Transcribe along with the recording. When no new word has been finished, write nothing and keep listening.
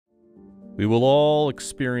We will all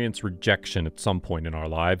experience rejection at some point in our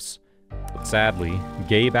lives. But sadly,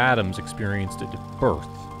 Gabe Adams experienced it at birth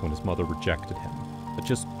when his mother rejected him. At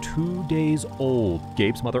just 2 days old,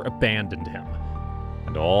 Gabe's mother abandoned him.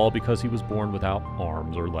 And all because he was born without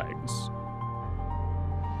arms or legs.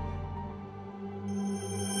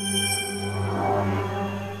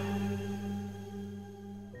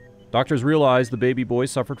 Doctors realized the baby boy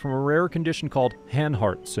suffered from a rare condition called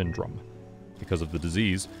Hanhart syndrome. Because of the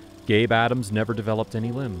disease, Gabe Adams never developed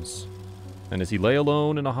any limbs. And as he lay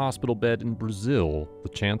alone in a hospital bed in Brazil, the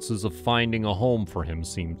chances of finding a home for him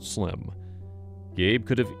seemed slim. Gabe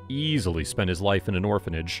could have easily spent his life in an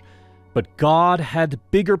orphanage, but God had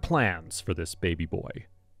bigger plans for this baby boy.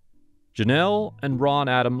 Janelle and Ron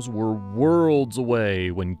Adams were worlds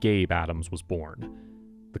away when Gabe Adams was born.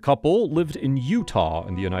 The couple lived in Utah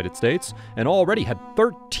in the United States and already had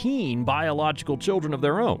 13 biological children of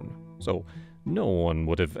their own, so no one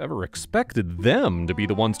would have ever expected them to be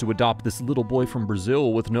the ones to adopt this little boy from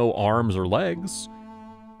Brazil with no arms or legs.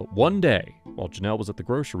 But one day, while Janelle was at the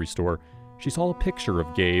grocery store, she saw a picture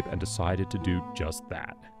of Gabe and decided to do just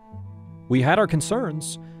that. We had our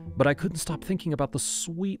concerns, but I couldn't stop thinking about the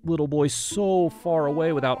sweet little boy so far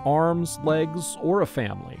away without arms, legs, or a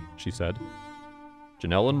family, she said.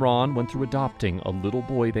 Janelle and Ron went through adopting a little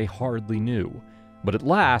boy they hardly knew, but at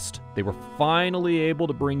last, they were finally able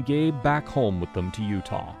to bring Gabe back home with them to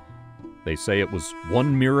Utah. They say it was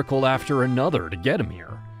one miracle after another to get him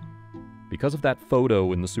here. Because of that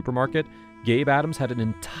photo in the supermarket, Gabe Adams had an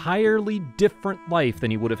entirely different life than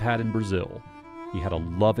he would have had in Brazil. He had a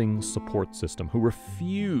loving support system who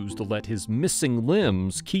refused to let his missing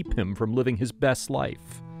limbs keep him from living his best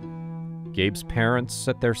life. Gabe's parents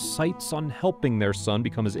set their sights on helping their son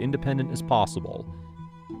become as independent as possible.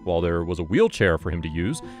 While there was a wheelchair for him to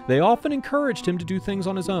use, they often encouraged him to do things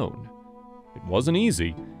on his own. It wasn't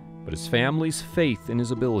easy, but his family's faith in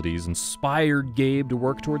his abilities inspired Gabe to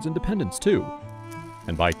work towards independence too.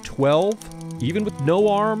 And by 12, even with no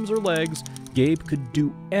arms or legs, Gabe could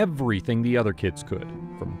do everything the other kids could,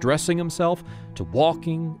 from dressing himself to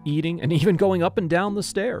walking, eating, and even going up and down the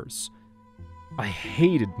stairs. I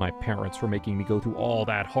hated my parents for making me go through all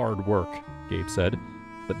that hard work, Gabe said,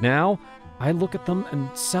 but now I look at them and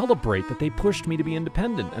celebrate that they pushed me to be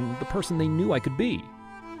independent and the person they knew I could be.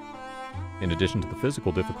 In addition to the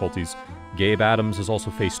physical difficulties, Gabe Adams has also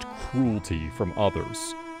faced cruelty from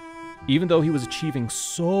others. Even though he was achieving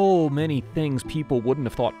so many things people wouldn't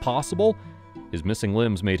have thought possible, his missing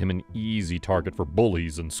limbs made him an easy target for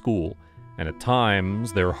bullies in school, and at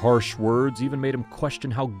times their harsh words even made him question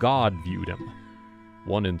how God viewed him.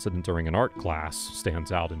 One incident during an art class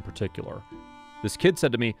stands out in particular. This kid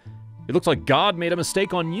said to me, "It looks like God made a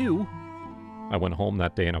mistake on you." I went home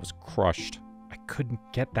that day and I was crushed. I couldn't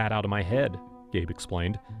get that out of my head, Gabe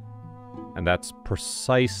explained. And that's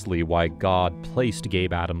precisely why God placed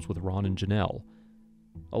Gabe Adams with Ron and Janelle.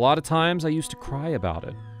 A lot of times I used to cry about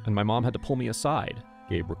it, and my mom had to pull me aside,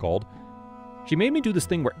 Gabe recalled. She made me do this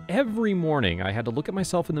thing where every morning I had to look at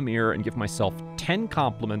myself in the mirror and give myself 10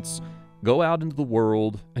 compliments, go out into the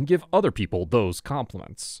world, and give other people those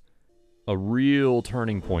compliments. A real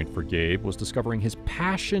turning point for Gabe was discovering his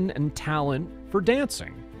passion and talent for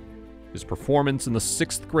dancing. His performance in the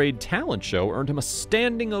 6th grade talent show earned him a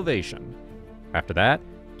standing ovation. After that,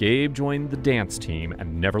 Gabe joined the dance team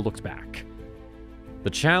and never looked back. The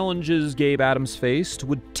challenges Gabe Adams faced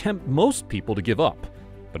would tempt most people to give up,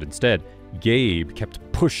 but instead, Gabe kept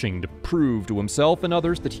pushing to prove to himself and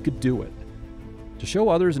others that he could do it. To show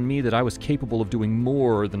others and me that I was capable of doing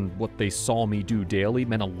more than what they saw me do daily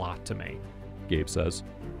meant a lot to me, Gabe says.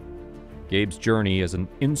 Gabe's journey as an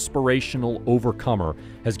inspirational overcomer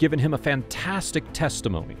has given him a fantastic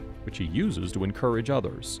testimony, which he uses to encourage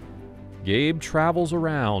others. Gabe travels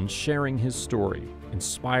around sharing his story,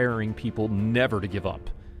 inspiring people never to give up.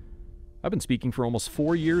 I've been speaking for almost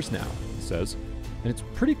 4 years now, he says, and it's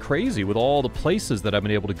pretty crazy with all the places that I've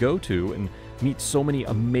been able to go to and meet so many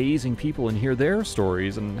amazing people and hear their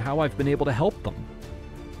stories and how I've been able to help them.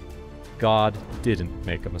 God didn't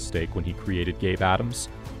make a mistake when he created Gabe Adams,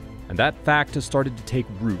 and that fact has started to take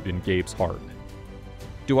root in Gabe's heart.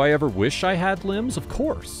 Do I ever wish I had limbs? Of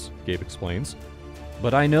course, Gabe explains.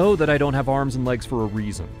 But I know that I don't have arms and legs for a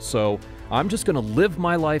reason, so I'm just going to live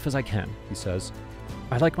my life as I can, he says.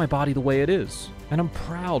 I like my body the way it is, and I'm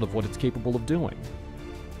proud of what it's capable of doing.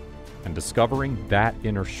 And discovering that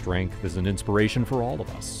inner strength is an inspiration for all of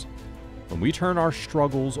us. When we turn our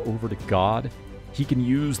struggles over to God, he can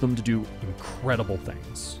use them to do incredible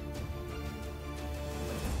things.